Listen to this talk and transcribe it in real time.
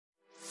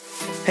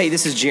Hey,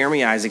 this is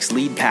Jeremy Isaacs,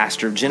 lead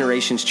pastor of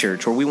Generations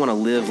Church, where we want to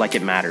live like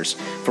it matters.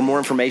 For more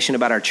information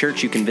about our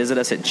church, you can visit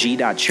us at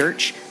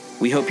g.church.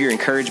 We hope you're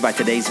encouraged by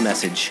today's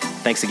message.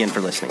 Thanks again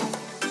for listening.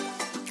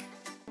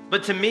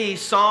 But to me,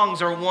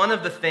 songs are one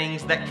of the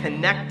things that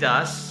connect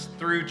us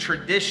through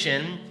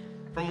tradition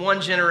from one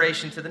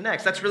generation to the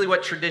next. That's really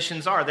what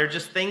traditions are. They're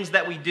just things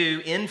that we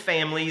do in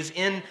families,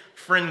 in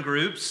friend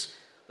groups,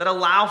 that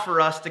allow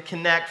for us to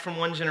connect from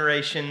one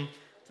generation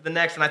to the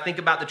next. And I think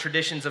about the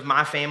traditions of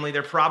my family.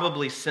 They're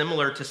probably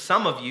similar to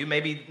some of you,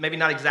 maybe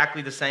not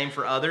exactly the same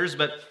for others.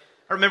 But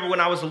I remember when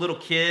I was a little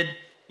kid,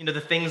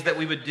 the things that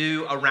we would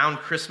do around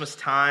Christmas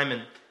time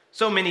and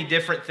so many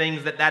different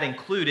things that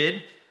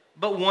included.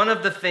 But one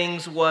of the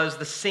things was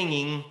the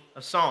singing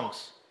of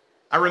songs.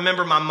 I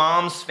remember my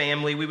mom's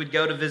family, we would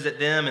go to visit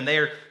them, and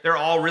they're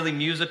all really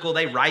musical.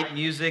 They write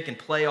music and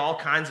play all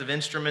kinds of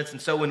instruments.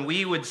 And so when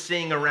we would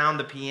sing around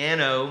the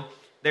piano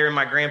there in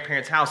my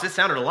grandparents' house, it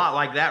sounded a lot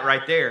like that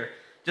right there.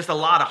 Just a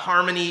lot of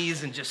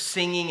harmonies and just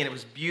singing, and it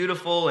was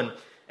beautiful.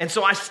 And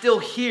so I still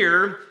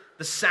hear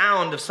the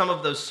sound of some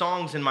of those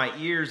songs in my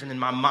ears and in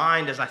my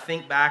mind as I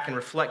think back and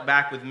reflect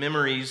back with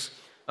memories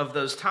of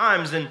those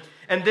times. And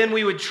then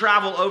we would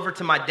travel over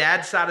to my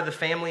dad's side of the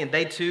family, and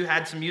they too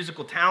had some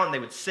musical talent. They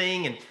would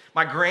sing, and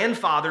my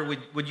grandfather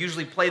would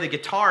usually play the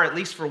guitar at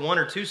least for one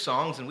or two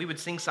songs, and we would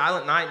sing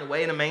Silent Night and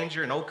Away in a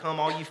Manger and Oh Come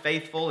All Ye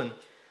Faithful. And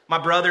my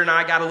brother and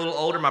I got a little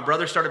older. My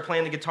brother started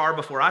playing the guitar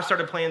before I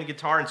started playing the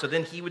guitar, and so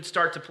then he would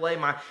start to play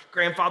my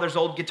grandfather's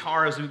old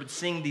guitar as we would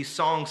sing these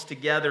songs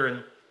together,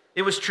 and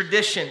it was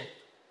tradition.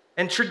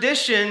 And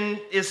tradition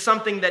is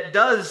something that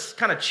does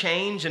kind of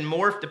change and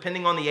morph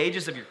depending on the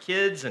ages of your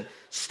kids and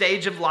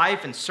stage of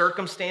life and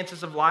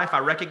circumstances of life. I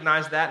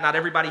recognize that. Not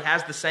everybody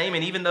has the same.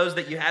 And even those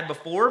that you had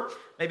before,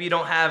 maybe you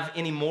don't have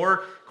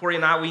anymore. Corey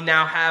and I, we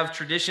now have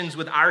traditions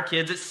with our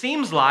kids. It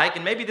seems like,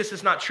 and maybe this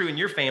is not true in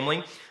your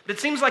family, but it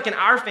seems like in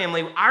our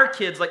family, our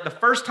kids, like the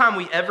first time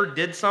we ever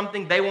did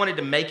something, they wanted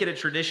to make it a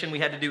tradition we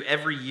had to do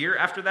every year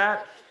after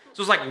that.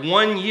 So it was like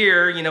 1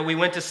 year, we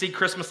went to see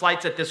Christmas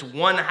lights at this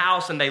one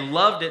house and they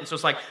loved it. And so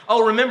it's like,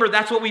 oh, remember,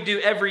 that's what we do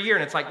every year.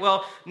 And it's like,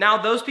 well,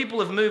 now those people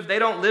have moved. They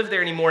don't live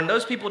there anymore. And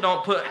those people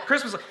don't put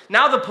Christmas.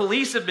 Now the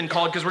police have been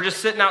called because we're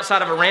just sitting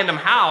outside of a random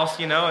house,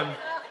 and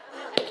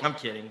I'm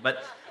kidding.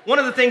 But one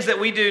of the things that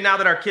we do now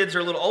that our kids are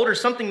a little older,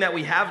 something that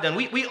we have done,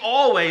 we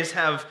always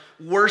have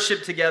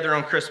worship together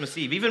on Christmas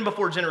Eve. Even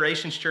before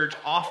Generations Church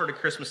offered a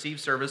Christmas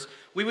Eve service,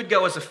 we would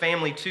go as a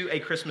family to a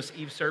Christmas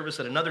Eve service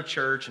at another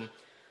church and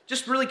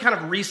just really kind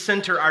of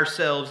recenter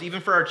ourselves, even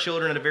for our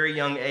children at a very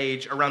young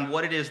age, around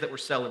what it is that we're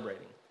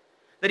celebrating.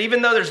 That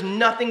even though there's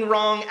nothing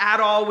wrong at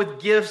all with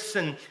gifts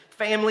and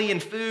family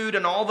and food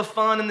and all the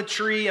fun and the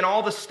tree and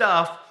all the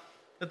stuff,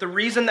 that the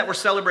reason that we're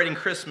celebrating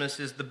Christmas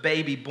is the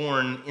baby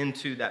born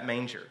into that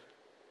manger.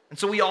 And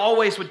so we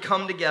always would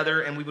come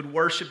together and we would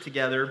worship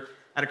together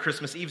at a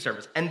Christmas Eve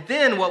service. And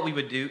then what we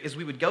would do is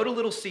we would go to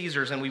Little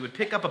Caesars and we would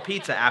pick up a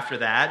pizza after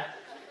that.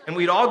 And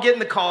we'd all get in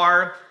the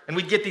car, and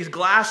we'd get these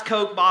glass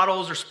Coke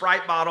bottles or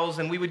Sprite bottles,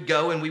 and we would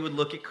go and we would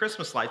look at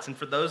Christmas lights. And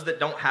for those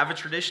that don't have a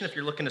tradition, if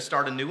you're looking to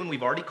start a new one,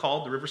 we've already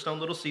called. The Riverstone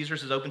Little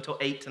Caesars is open till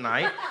 8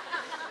 tonight.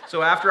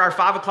 So after our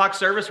 5 o'clock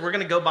service, we're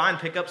going to go by and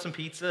pick up some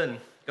pizza and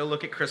go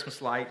look at Christmas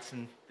lights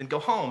and then go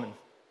home. And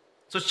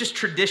so it's just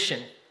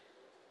tradition.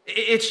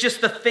 It's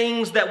just the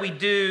things that we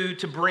do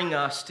to bring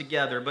us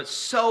together. But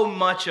so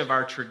much of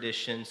our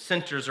tradition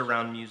centers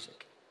around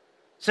music,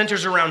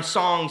 centers around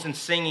songs and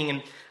singing.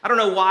 And I don't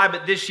know why,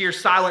 but this year,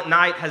 Silent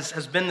Night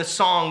has been the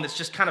song that's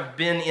just kind of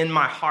been in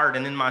my heart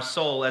and in my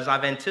soul as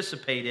I've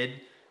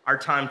anticipated our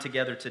time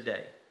together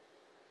today.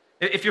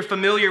 If you're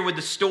familiar with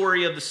the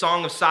story of the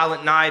Song of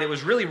Silent Night, it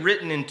was really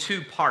written in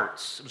two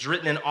parts. It was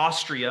written in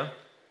Austria,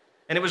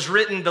 and it was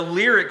written, the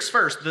lyrics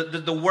first,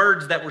 the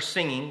words that we're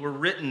singing were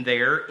written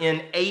there in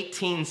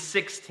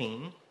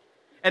 1816.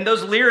 And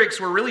those lyrics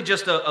were really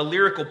just a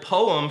lyrical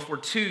poem for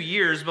 2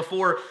 years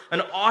before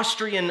an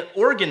Austrian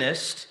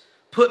organist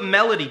put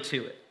melody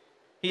to it.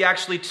 He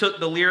actually took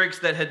the lyrics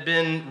that had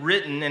been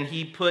written and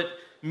he put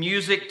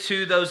music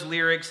to those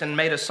lyrics and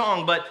made a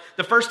song. But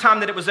the first time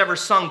that it was ever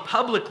sung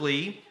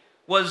publicly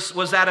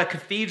was at a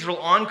cathedral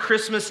on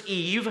Christmas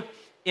Eve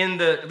in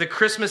the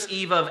Christmas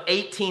Eve of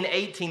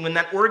 1818 when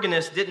that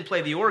organist didn't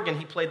play the organ,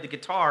 he played the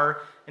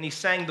guitar and he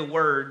sang the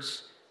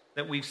words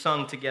that we've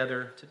sung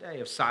together today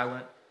of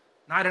Silent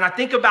Night. And I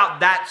think about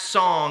that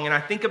song and I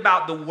think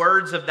about the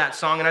words of that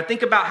song and I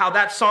think about how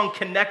that song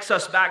connects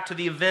us back to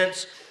the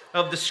events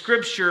of the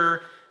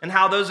scripture and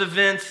how those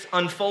events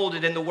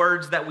unfolded in the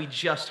words that we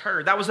just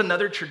heard. That was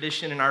another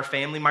tradition in our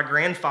family. My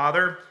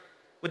grandfather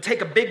would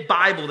take a big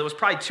Bible that was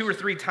probably 2 or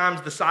 3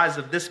 times the size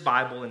of this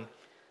Bible, and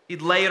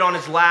he'd lay it on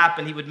his lap,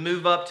 and he would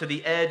move up to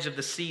the edge of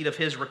the seat of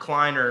his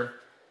recliner,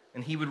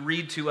 and he would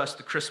read to us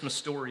the Christmas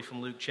story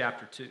from Luke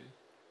chapter 2.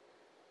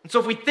 And so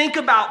if we think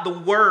about the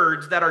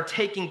words that are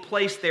taking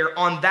place there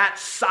on that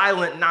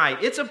silent night,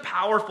 it's a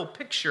powerful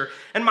picture.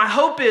 And my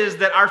hope is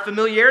that our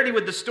familiarity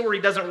with the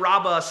story doesn't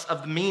rob us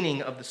of the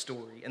meaning of the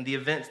story and the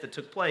events that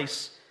took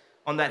place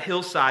on that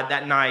hillside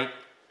that night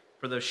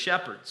for those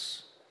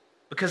shepherds.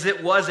 because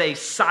it was a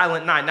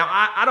silent night. Now,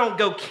 I don't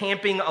go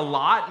camping a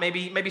lot.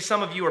 Maybe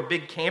some of you are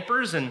big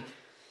campers, and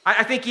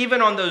I think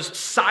even on those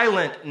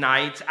silent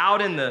nights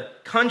out in the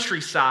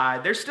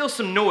countryside, there's still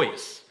some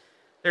noise.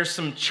 There's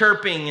some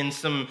chirping and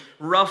some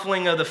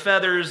ruffling of the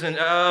feathers and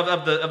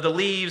of the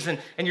leaves, and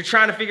you're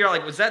trying to figure out,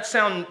 like, does that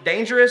sound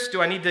dangerous? Do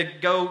I need to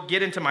go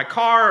get into my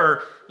car?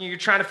 Or you're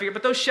trying to figure,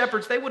 but those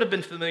shepherds, they would have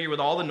been familiar with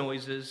all the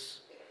noises.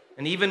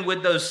 And even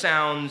with those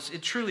sounds,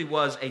 it truly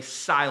was a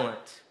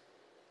silent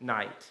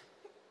night.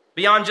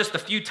 Beyond just the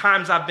few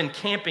times I've been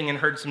camping and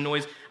heard some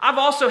noise, I've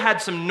also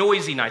had some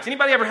noisy nights.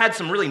 Anybody ever had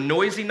some really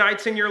noisy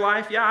nights in your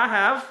life? Yeah, I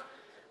have.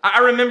 I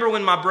remember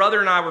when my brother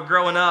and I were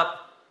growing up.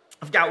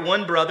 I've got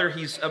one brother,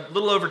 he's a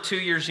little over 2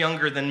 years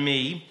younger than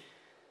me.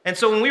 And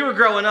so when we were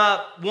growing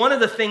up, one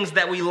of the things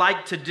that we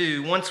liked to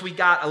do once we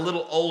got a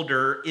little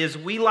older is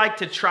we liked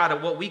to try to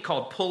what we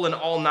called pull an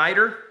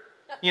all-nighter,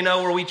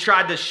 where we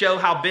tried to show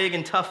how big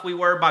and tough we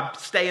were by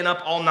staying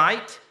up all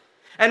night.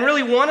 And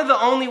really one of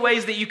the only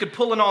ways that you could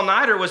pull an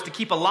all-nighter was to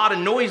keep a lot of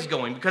noise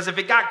going, because if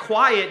it got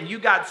quiet and you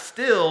got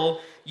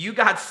still, you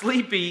got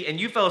sleepy and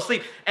you fell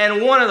asleep.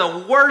 And one of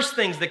the worst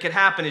things that could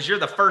happen is you're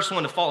the first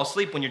one to fall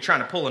asleep when you're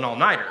trying to pull an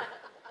all-nighter.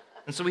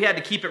 And so we had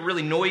to keep it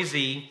really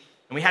noisy,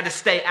 and we had to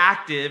stay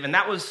active, and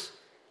that was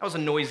a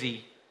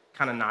noisy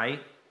kind of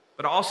night.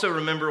 But I also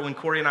remember when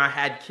Corey and I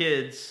had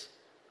kids,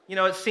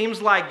 it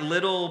seems like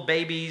little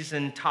babies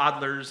and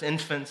toddlers,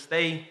 infants,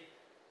 they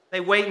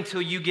wait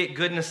until you get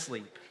good and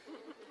asleep,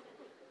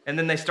 and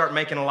then they start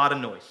making a lot of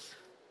noise,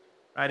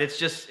 right?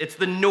 It's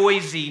the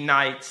noisy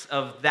nights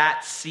of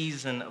that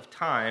season of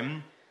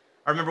time.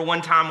 I remember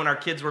one time when our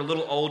kids were a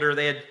little older,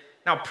 they had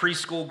now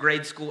preschool,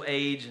 grade school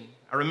age, and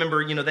I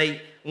remember,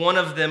 one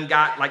of them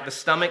got like the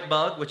stomach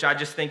bug, which I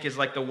just think is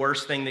like the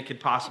worst thing that could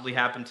possibly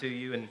happen to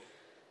you. And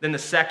then the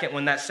second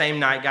one that same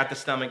night got the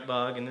stomach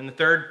bug. And then the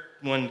third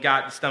one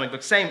got the stomach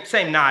bug,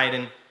 same night.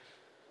 And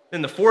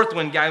then the fourth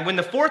one when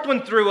the fourth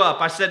one threw up,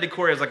 I said to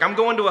Corey, I was like, I'm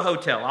going to a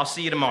hotel. I'll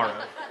see you tomorrow.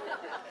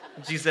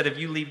 And she said, if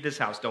you leave this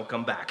house, don't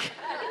come back.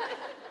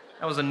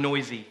 That was a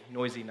noisy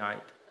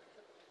night.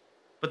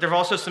 But there have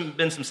also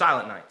been some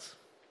silent nights.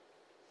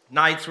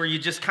 Nights where you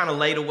just kind of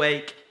laid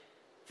awake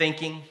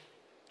thinking,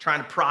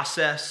 trying to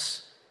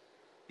process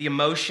the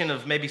emotion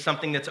of maybe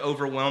something that's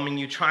overwhelming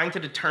you, trying to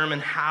determine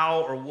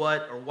how or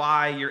what or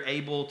why how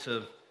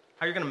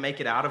you're going to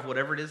make it out of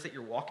whatever it is that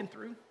you're walking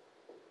through.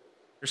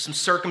 There's some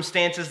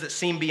circumstances that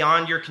seem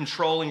beyond your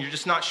control and you're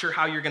just not sure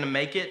how you're going to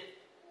make it.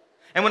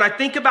 And when I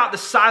think about the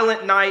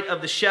silent night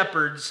of the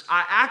shepherds,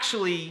 I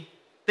actually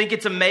think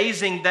it's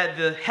amazing that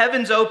the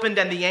heavens opened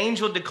and the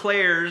angel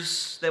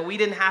declares that we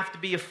didn't have to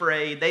be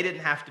afraid, they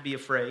didn't have to be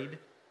afraid.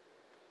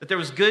 That there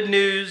was good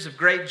news of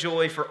great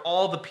joy for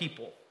all the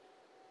people.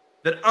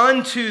 That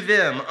unto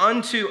them,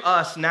 unto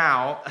us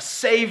now, a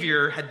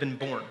Savior had been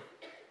born.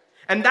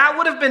 And that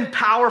would have been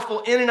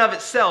powerful in and of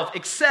itself,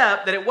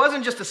 except that it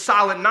wasn't just a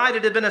silent night,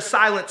 it had been a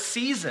silent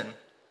season.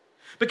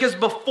 Because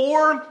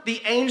before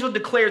the angel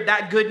declared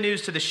that good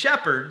news to the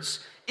shepherds,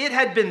 it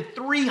had been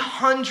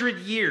 300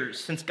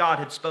 years since God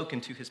had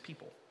spoken to his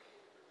people.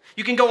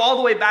 You can go all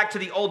the way back to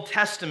the Old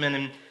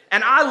Testament,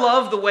 and I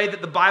love the way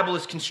that the Bible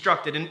is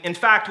constructed. In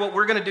fact, what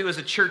we're going to do as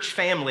a church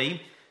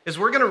family is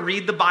we're going to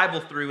read the Bible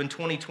through in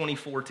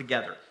 2024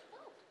 together.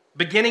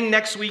 Beginning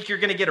next week, you're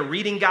going to get a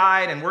reading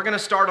guide, and we're going to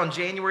start on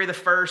January the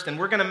 1st, and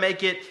we're going to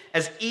make it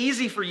as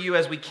easy for you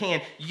as we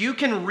can. You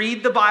can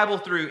read the Bible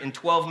through in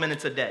 12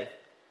 minutes a day.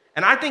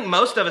 And I think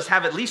most of us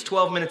have at least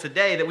 12 minutes a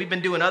day that we've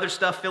been doing other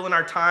stuff, filling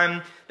our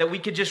time, that we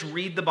could just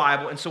read the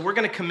Bible. And so we're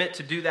going to commit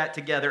to do that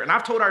together. And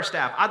I've told our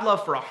staff, I'd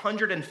love for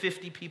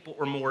 150 people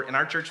or more in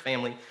our church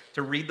family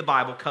to read the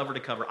Bible cover to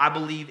cover. I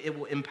believe it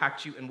will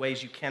impact you in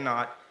ways you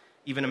cannot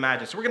even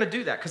imagine. So we're going to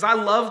do that because I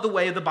love the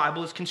way the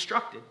Bible is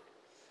constructed.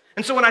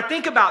 And so when I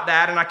think about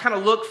that and I kind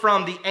of look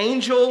from the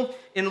angel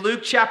in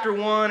Luke chapter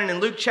 1 and in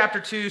Luke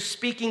chapter 2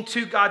 speaking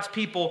to God's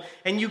people,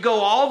 and you go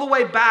all the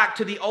way back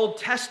to the Old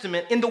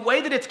Testament, in the way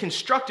that it's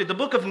constructed, the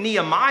book of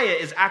Nehemiah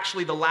is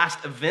actually the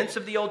last events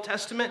of the Old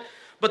Testament,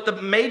 but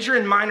the major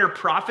and minor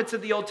prophets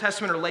of the Old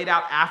Testament are laid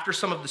out after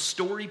some of the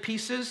story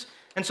pieces.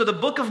 And so the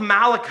book of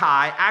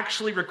Malachi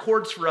actually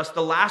records for us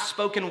the last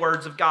spoken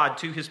words of God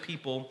to his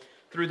people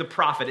through the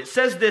prophet. It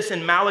says this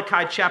in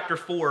Malachi chapter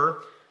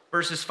 4,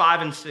 verses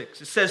 5 and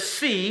 6. It says,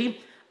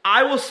 "See,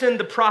 I will send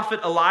the prophet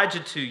Elijah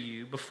to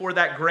you before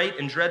that great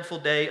and dreadful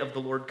day of the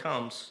Lord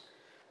comes.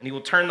 And he will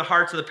turn the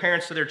hearts of the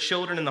parents to their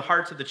children and the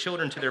hearts of the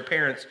children to their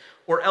parents,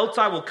 or else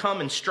I will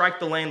come and strike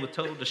the land with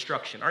total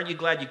destruction." Aren't you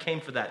glad you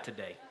came for that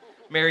today?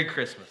 Merry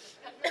Christmas.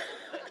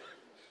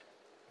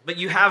 But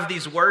you have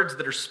these words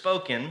that are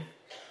spoken.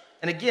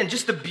 And again,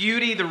 just the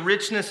beauty, the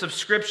richness of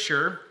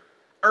Scripture.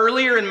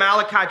 Earlier in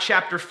Malachi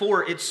chapter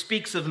 4, it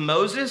speaks of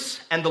Moses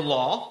and the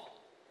law.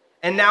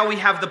 And now we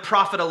have the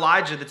prophet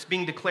Elijah that's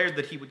being declared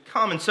that he would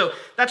come. And so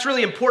that's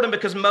really important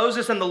because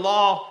Moses and the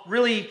law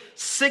really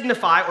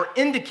signify or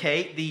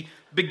indicate the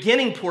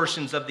beginning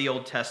portions of the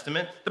Old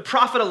Testament. The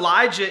prophet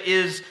Elijah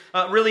is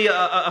really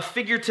a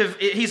figurative,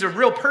 he's a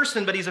real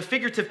person, but he's a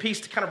figurative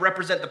piece to kind of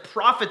represent the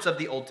prophets of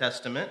the Old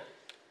Testament.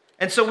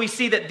 And so we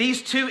see that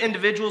these two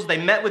individuals,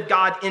 they met with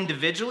God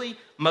individually,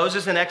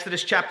 Moses in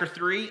Exodus chapter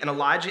 3 and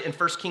Elijah in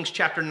 1 Kings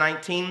chapter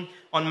 19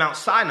 on Mount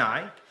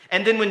Sinai.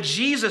 And then when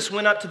Jesus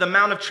went up to the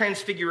Mount of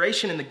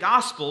Transfiguration in the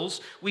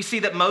Gospels, we see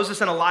that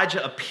Moses and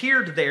Elijah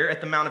appeared there at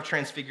the Mount of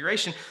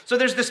Transfiguration. So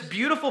there's this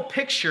beautiful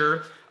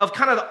picture of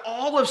kind of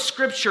all of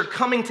Scripture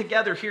coming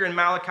together here in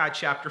Malachi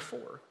chapter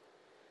 4.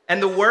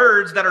 And the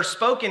words that are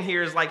spoken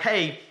here is like,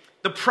 hey,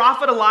 the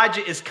prophet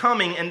Elijah is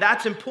coming, and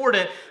that's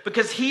important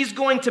because he's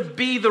going to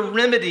be the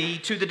remedy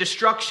to the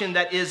destruction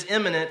that is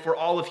imminent for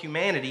all of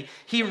humanity.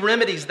 He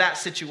remedies that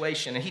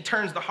situation, and he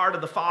turns the heart of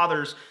the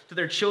fathers to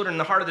their children, and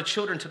the heart of the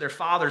children to their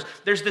fathers.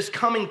 There's this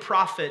coming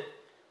prophet,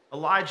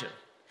 Elijah.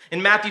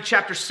 In Matthew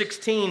chapter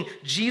 16,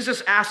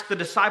 Jesus asked the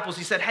disciples,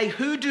 he said, hey,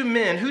 who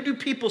do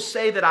people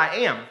say that I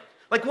am?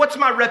 Like, what's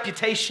my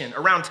reputation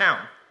around town?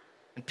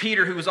 And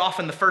Peter, who was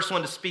often the first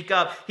one to speak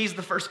up, he's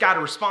the first guy to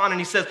respond. And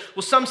he says,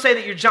 well, some say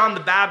that you're John the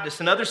Baptist,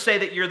 and others say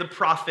that you're the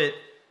prophet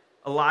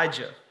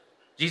Elijah.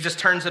 Jesus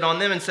turns it on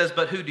them and says,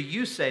 but who do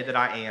you say that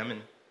I am?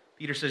 And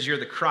Peter says, you're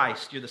the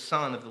Christ, you're the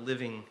Son of the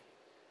living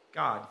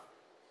God.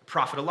 The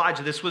prophet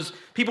Elijah.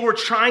 People were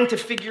trying to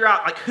figure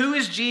out, like, who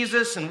is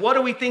Jesus, and what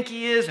do we think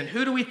he is, and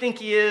who do we think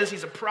he is?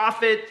 He's a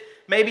prophet.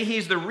 Maybe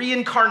he's the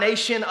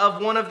reincarnation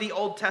of one of the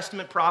Old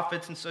Testament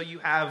prophets. And so you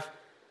have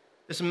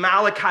this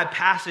Malachi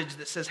passage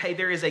that says, hey,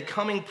 there is a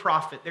coming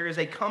prophet, there is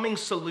a coming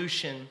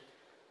solution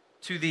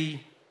to the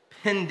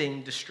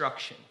pending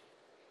destruction.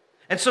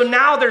 And so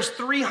now there's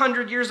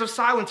 300 years of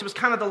silence. It was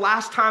kind of the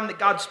last time that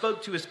God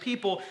spoke to his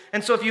people.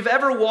 And so if you've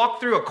ever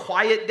walked through a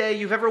quiet day,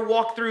 you've ever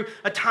walked through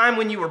a time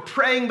when you were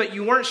praying, but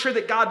you weren't sure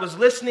that God was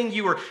listening,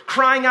 you were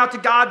crying out to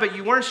God, but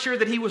you weren't sure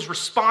that he was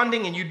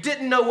responding, and you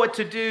didn't know what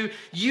to do,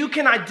 you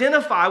can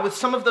identify with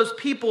some of those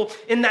people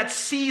in that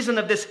season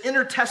of this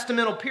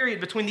intertestamental period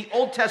between the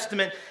Old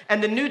Testament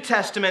and the New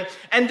Testament.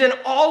 And then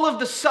all of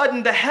the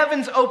sudden, the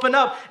heavens open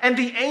up, and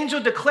the angel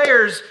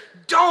declares,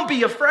 don't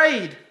be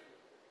afraid.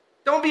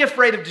 Don't be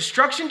afraid of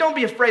destruction. Don't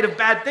be afraid of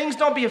bad things.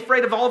 Don't be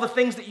afraid of all the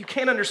things that you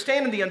can't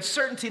understand and the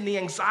uncertainty and the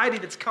anxiety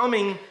that's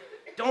coming.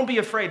 Don't be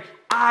afraid.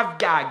 I've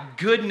got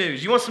good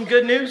news. You want some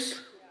good news?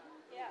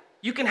 Yeah.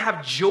 You can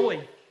have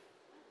joy.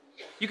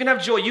 You can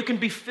have joy. You can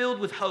be filled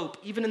with hope,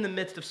 even in the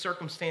midst of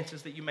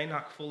circumstances that you may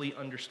not fully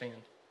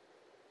understand.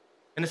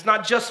 And it's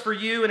not just for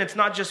you, and it's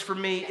not just for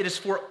me. It is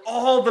for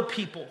all the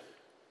people,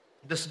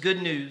 this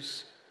good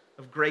news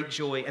of great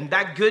joy. And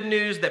that good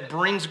news that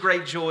brings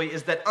great joy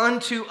is that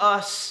unto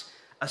us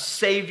a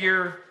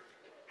Savior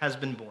has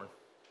been born.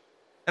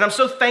 And I'm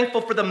so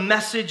thankful for the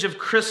message of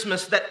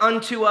Christmas that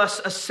unto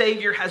us a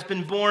Savior has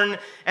been born,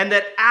 and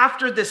that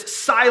after this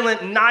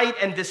silent night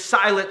and this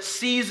silent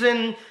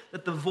season,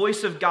 that the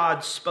voice of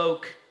God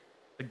spoke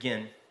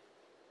again.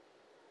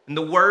 And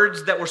the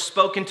words that were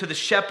spoken to the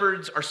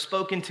shepherds are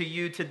spoken to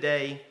you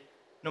today.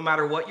 No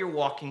matter what you're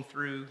walking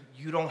through,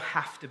 you don't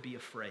have to be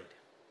afraid.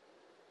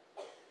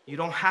 You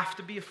don't have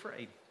to be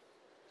afraid.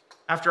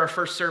 After our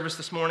first service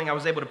this morning, I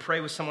was able to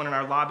pray with someone in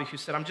our lobby who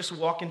said, I'm just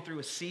walking through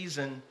a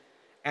season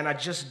and I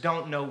just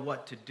don't know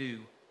what to do.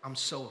 I'm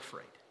so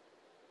afraid.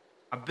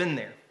 I've been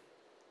there.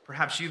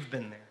 Perhaps you've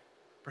been there.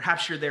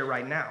 Perhaps you're there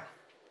right now.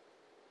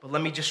 But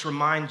let me just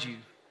remind you,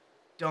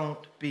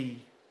 don't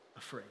be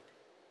afraid.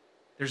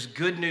 There's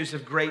good news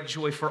of great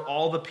joy for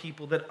all the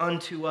people, that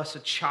unto us a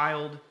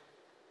child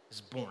is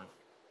born.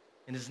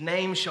 And his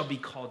name shall be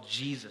called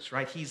Jesus,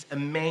 right? He's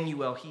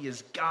Emmanuel. He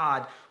is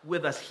God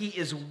with us. He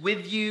is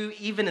with you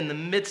even in the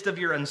midst of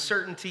your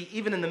uncertainty,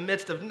 even in the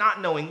midst of not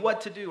knowing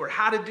what to do or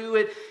how to do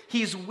it.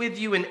 He's with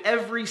you in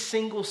every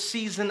single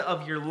season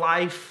of your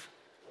life.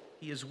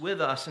 He is with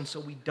us, and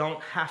so we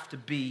don't have to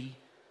be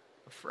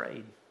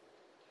afraid.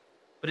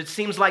 But it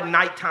seems like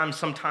nighttime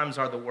sometimes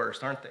are the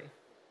worst, aren't they?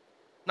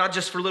 Not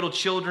just for little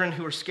children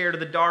who are scared of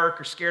the dark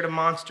or scared of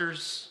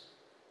monsters.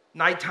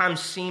 Nighttime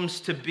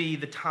seems to be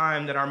the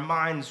time that our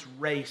minds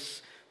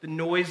race. The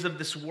noise of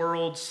this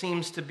world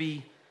seems to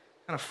be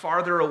kind of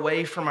farther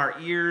away from our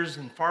ears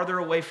and farther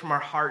away from our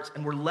hearts,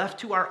 and we're left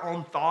to our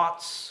own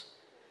thoughts,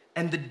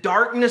 and the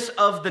darkness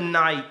of the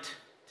night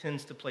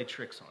tends to play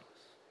tricks on us.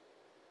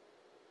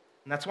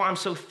 And that's why I'm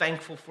so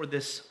thankful for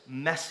this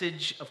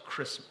message of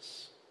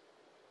Christmas,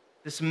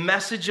 this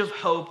message of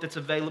hope that's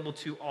available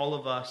to all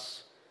of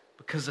us,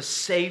 because a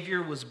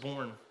Savior was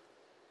born.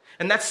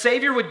 And that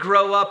Savior would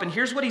grow up, and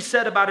here's what he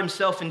said about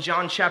himself in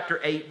John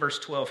chapter 8, verse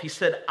 12. He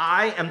said,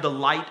 I am the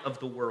light of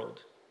the world.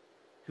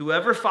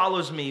 Whoever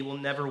follows me will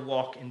never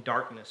walk in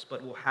darkness,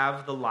 but will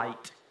have the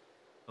light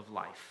of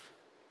life.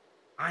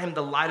 I am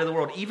the light of the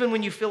world. Even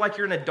when you feel like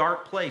you're in a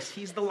dark place,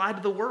 he's the light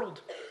of the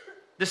world.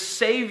 The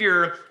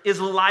Savior is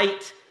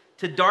light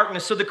to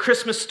darkness. So the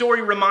Christmas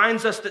story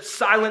reminds us that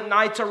silent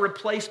nights are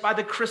replaced by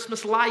the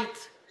Christmas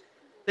light.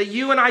 That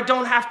you and I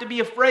don't have to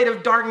be afraid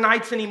of dark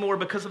nights anymore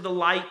because of the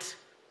light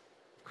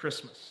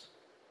Christmas.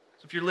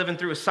 So if you're living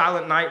through a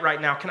silent night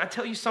right now, can I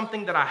tell you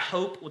something that I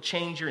hope will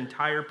change your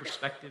entire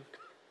perspective,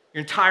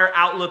 your entire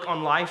outlook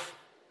on life?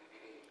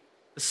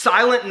 The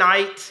silent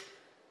night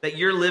that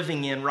you're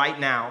living in right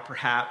now,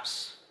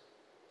 perhaps,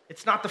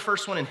 it's not the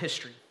first one in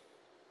history.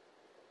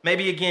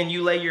 Maybe again,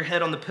 you lay your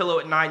head on the pillow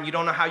at night and you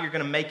don't know how you're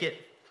going to make it.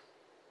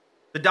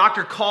 The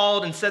doctor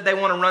called and said they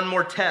want to run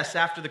more tests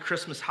after the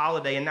Christmas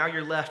holiday, and now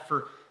you're left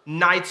for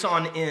nights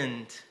on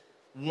end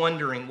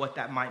wondering what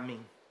that might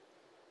mean.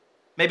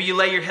 Maybe you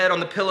lay your head on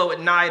the pillow at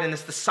night and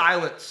it's the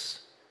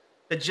silence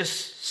that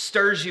just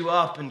stirs you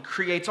up and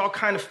creates all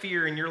kind of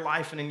fear in your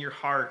life and in your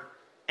heart,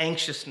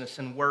 anxiousness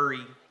and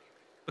worry.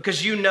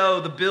 Because you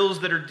know the bills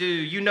that are due.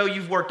 You know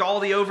you've worked all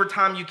the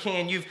overtime you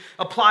can. You've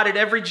applied at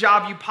every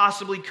job you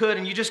possibly could,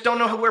 and you just don't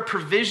know where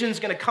provision's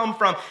going to come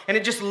from. And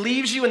it just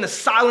leaves you in the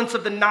silence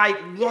of the night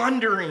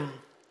wondering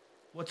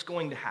what's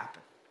going to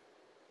happen.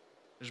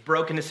 There's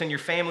brokenness in your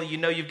family. You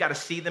know you've got to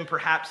see them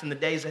perhaps in the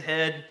days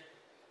ahead.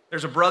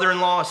 There's a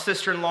brother-in-law, a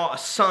sister-in-law, a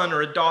son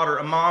or a daughter,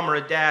 a mom or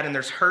a dad, and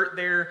there's hurt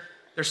there.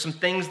 There's some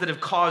things that have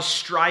caused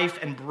strife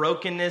and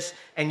brokenness,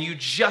 and you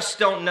just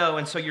don't know.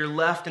 And so you're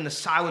left in the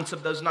silence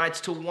of those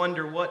nights to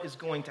wonder what is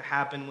going to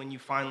happen when you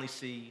finally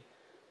see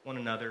one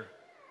another.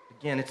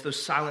 Again, it's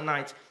those silent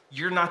nights.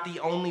 You're not the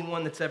only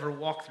one that's ever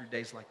walked through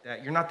days like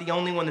that. You're not the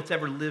only one that's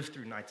ever lived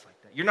through nights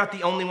like that. You're not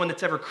the only one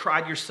that's ever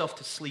cried yourself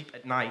to sleep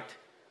at night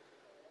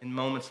in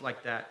moments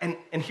like that.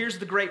 And here's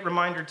the great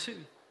reminder too.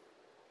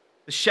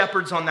 The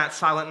shepherds on that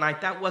silent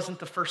night, that wasn't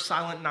the first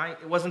silent night.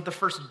 It wasn't the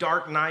first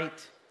dark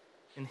night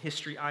in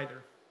history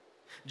either.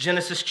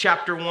 Genesis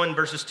chapter 1,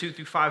 verses 2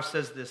 through 5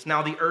 says this: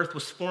 Now the earth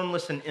was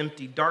formless and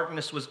empty.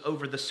 Darkness was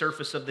over the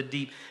surface of the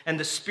deep, and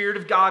the Spirit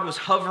of God was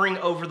hovering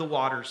over the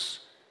waters.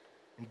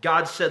 And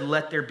God said,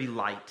 Let there be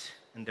light,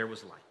 and there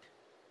was light.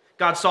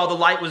 God saw the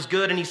light was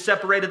good, and he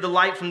separated the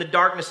light from the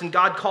darkness, and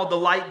God called the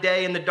light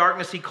day, and the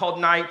darkness he called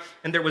night.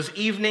 And there was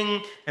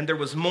evening, and there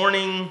was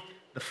morning,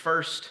 the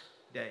first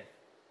day.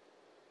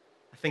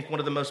 I think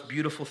one of the most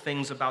beautiful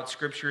things about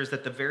Scripture is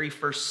that the very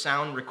first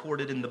sound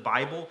recorded in the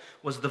Bible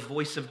was the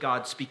voice of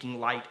God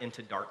speaking light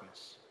into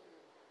darkness.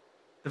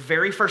 The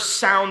very first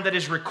sound that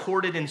is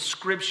recorded in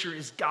Scripture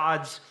is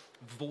God's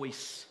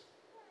voice.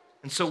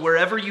 And so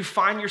wherever you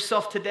find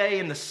yourself today,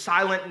 in the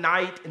silent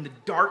night, in the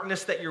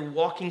darkness that you're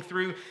walking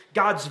through,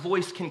 God's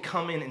voice can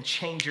come in and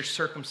change your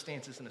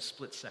circumstances in a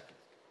split second.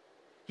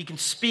 He can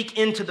speak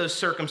into those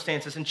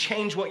circumstances and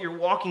change what you're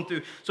walking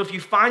through. So if you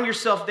find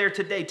yourself there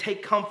today,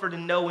 take comfort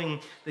in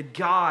knowing that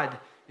God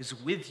is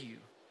with you,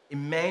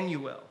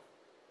 Emmanuel.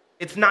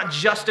 It's not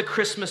just a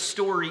Christmas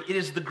story, it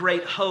is the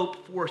great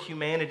hope for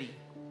humanity.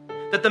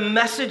 That the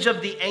message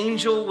of the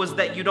angel was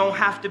that you don't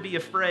have to be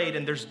afraid,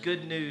 and there's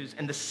good news,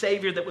 and the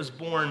Savior that was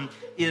born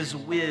is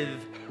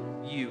with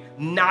you.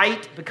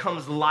 Night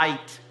becomes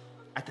light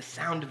at the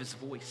sound of his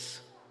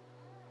voice.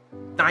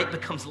 Night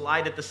becomes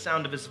light at the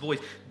sound of his voice.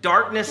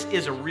 Darkness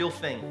is a real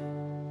thing.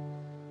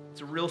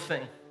 It's a real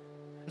thing.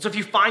 And so if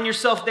you find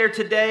yourself there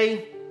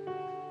today,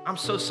 I'm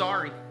so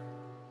sorry.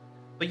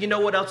 But you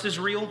know what else is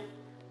real?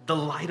 The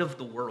light of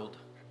the world.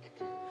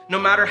 No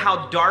matter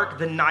how dark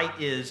the night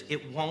is,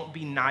 it won't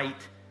be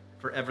night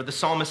forever. The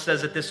psalmist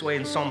says it this way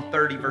in Psalm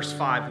 30, verse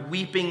 5.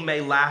 Weeping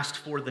may last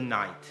for the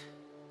night,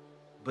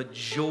 but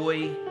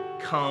joy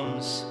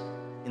comes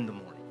in the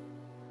morning.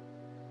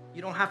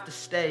 You don't have to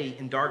stay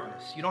in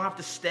darkness. You don't have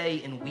to stay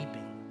in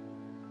weeping.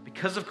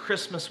 Because of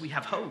Christmas, we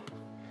have hope.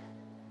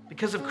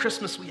 Because of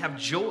Christmas, we have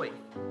joy.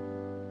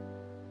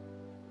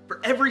 For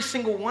every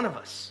single one of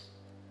us.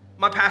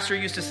 My pastor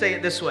used to say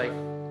it this way: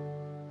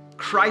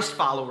 Christ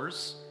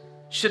followers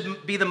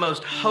should be the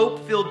most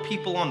hope-filled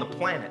people on the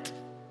planet.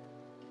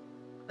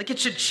 Like, it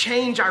should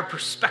change our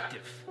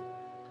perspective.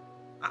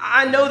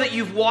 I know that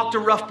you've walked a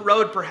rough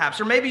road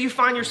perhaps, or maybe you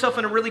find yourself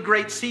in a really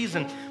great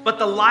season, but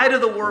the light of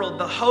the world,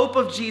 the hope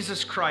of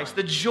Jesus Christ,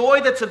 the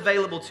joy that's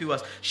available to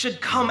us should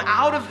come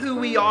out of who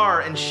we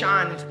are and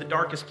shine into the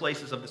darkest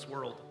places of this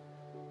world.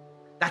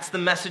 That's the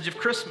message of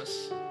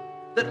Christmas,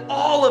 that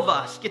all of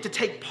us get to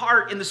take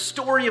part in the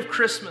story of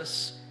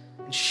Christmas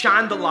and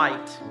shine the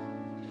light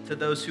to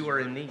those who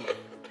are in need.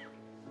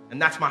 And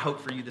that's my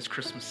hope for you this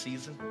Christmas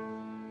season.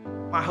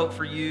 My hope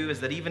for you is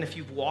that even if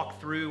you've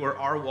walked through or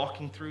are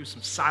walking through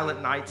some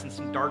silent nights and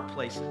some dark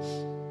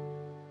places,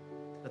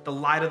 that the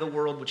light of the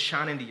world would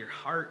shine into your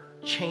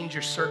heart, change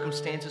your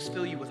circumstances,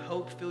 fill you with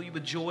hope, fill you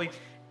with joy,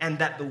 and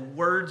that the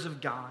words of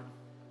God,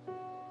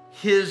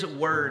 his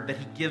word that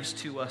he gives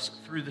to us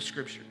through the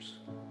Scriptures,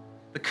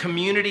 the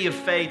community of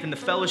faith and the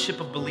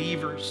fellowship of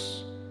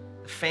believers,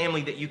 the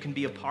family that you can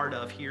be a part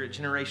of here at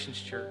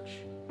Generations Church,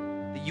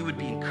 that you would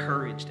be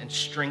encouraged and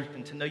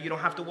strengthened to know you don't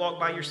have to walk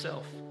by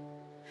yourself.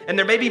 And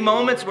there may be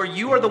moments where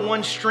you are the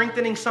one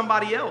strengthening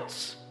somebody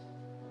else.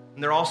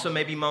 And there also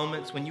may be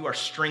moments when you are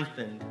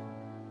strengthened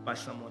by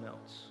someone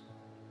else.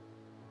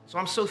 So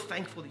I'm so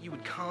thankful that you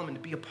would come and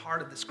to be a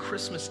part of this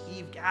Christmas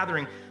Eve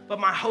gathering. But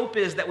my hope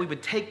is that we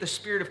would take the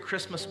spirit of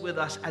Christmas with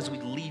us as we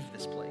leave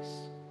this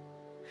place.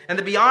 And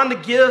that beyond the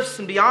gifts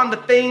and beyond the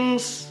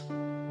things,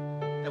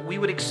 that we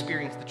would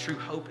experience the true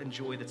hope and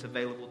joy that's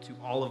available to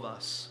all of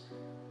us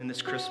in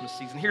this Christmas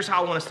season. Here's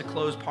how I want us to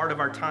close part of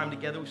our time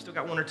together. We've still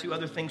got one or two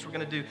other things we're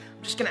going to do.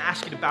 I'm just going to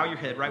ask you to bow your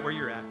head right where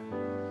you're at.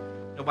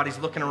 Nobody's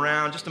looking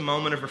around. Just a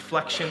moment of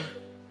reflection.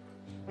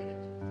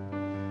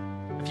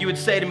 If you would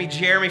say to me,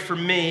 Jeremy, for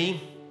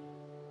me,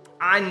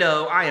 I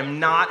know I am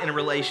not in a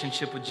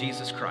relationship with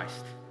Jesus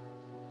Christ.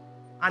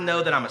 I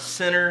know that I'm a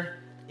sinner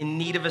in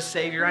need of a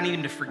Savior. I need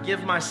him to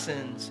forgive my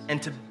sins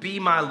and to be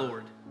my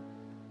Lord.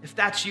 If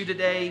that's you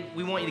today,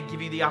 we want you to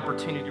give you the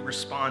opportunity to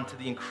respond to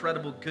the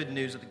incredible good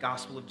news of the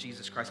gospel of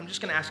Jesus Christ. I'm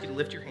just going to ask you to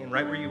lift your hand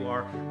right where you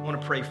are. I want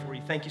to pray for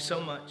you. Thank you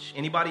so much.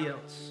 Anybody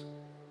else?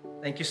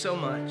 Thank you so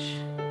much.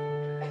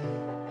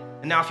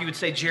 And now if you would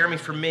say, Jeremy,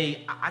 for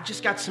me, I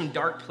just got some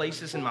dark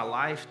places in my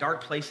life,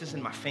 dark places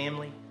in my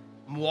family.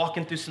 I'm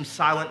walking through some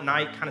silent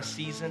night kind of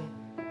season.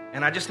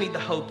 And I just need the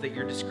hope that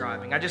you're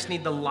describing. I just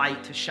need the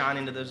light to shine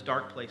into those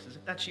dark places.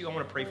 If that's you, I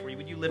want to pray for you.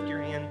 Would you lift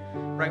your hand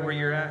right where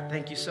you're at?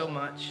 Thank you so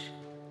much.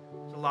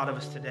 There's a lot of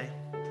us today.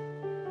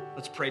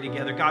 Let's pray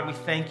together. God, we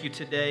thank you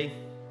today.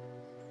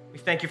 We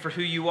thank you for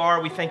who you are.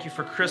 We thank you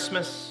for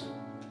Christmas.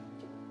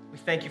 We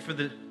thank you for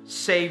the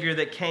Savior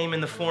that came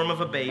in the form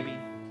of a baby.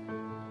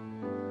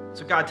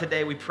 So God,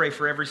 today we pray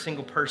for every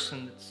single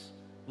person that's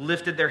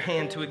lifted their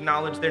hand to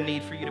acknowledge their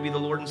need for you to be the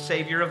Lord and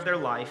Savior of their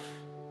life.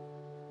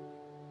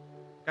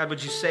 God,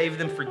 would you save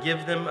them,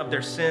 forgive them of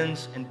their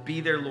sins, and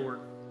be their Lord?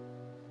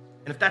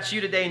 And if that's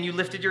you today and you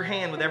lifted your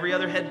hand with every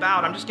other head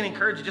bowed, I'm just going to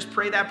encourage you, just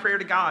pray that prayer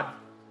to God.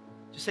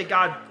 Just say,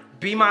 God,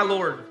 be my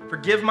Lord,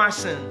 forgive my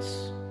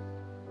sins.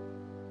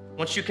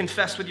 Once you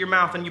confess with your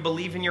mouth and you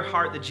believe in your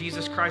heart that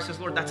Jesus Christ is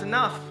Lord, that's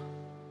enough.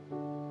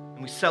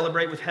 And we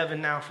celebrate with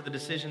heaven now for the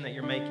decision that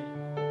you're making.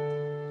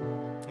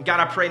 And God,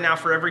 I pray now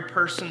for every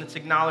person that's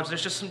acknowledged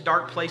there's just some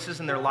dark places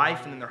in their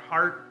life and in their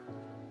heart,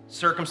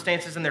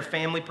 circumstances in their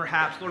family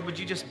perhaps. Lord, would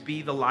you just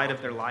be the light of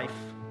their life?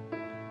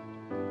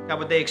 God,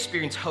 would they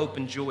experience hope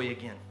and joy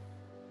again?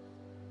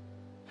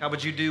 God,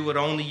 would you do what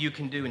only you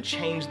can do and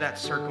change that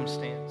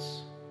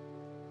circumstance?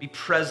 Be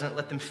present.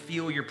 Let them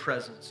feel your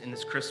presence in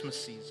this Christmas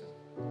season.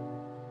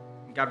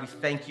 And God, we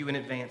thank you in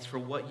advance for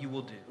what you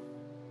will do.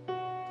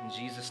 In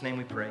Jesus' name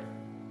we pray.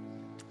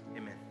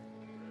 Amen.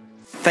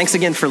 Thanks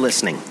again for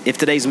listening. If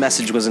today's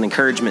message was an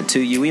encouragement to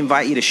you, we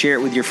invite you to share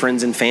it with your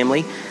friends and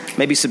family.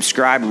 Maybe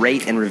subscribe,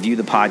 rate, and review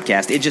the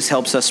podcast. It just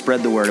helps us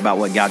spread the word about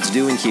what God's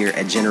doing here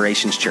at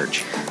Generations Church.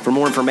 For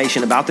more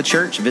information about the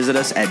church, visit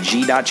us at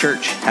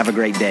g.church. Have a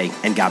great day,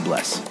 and God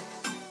bless.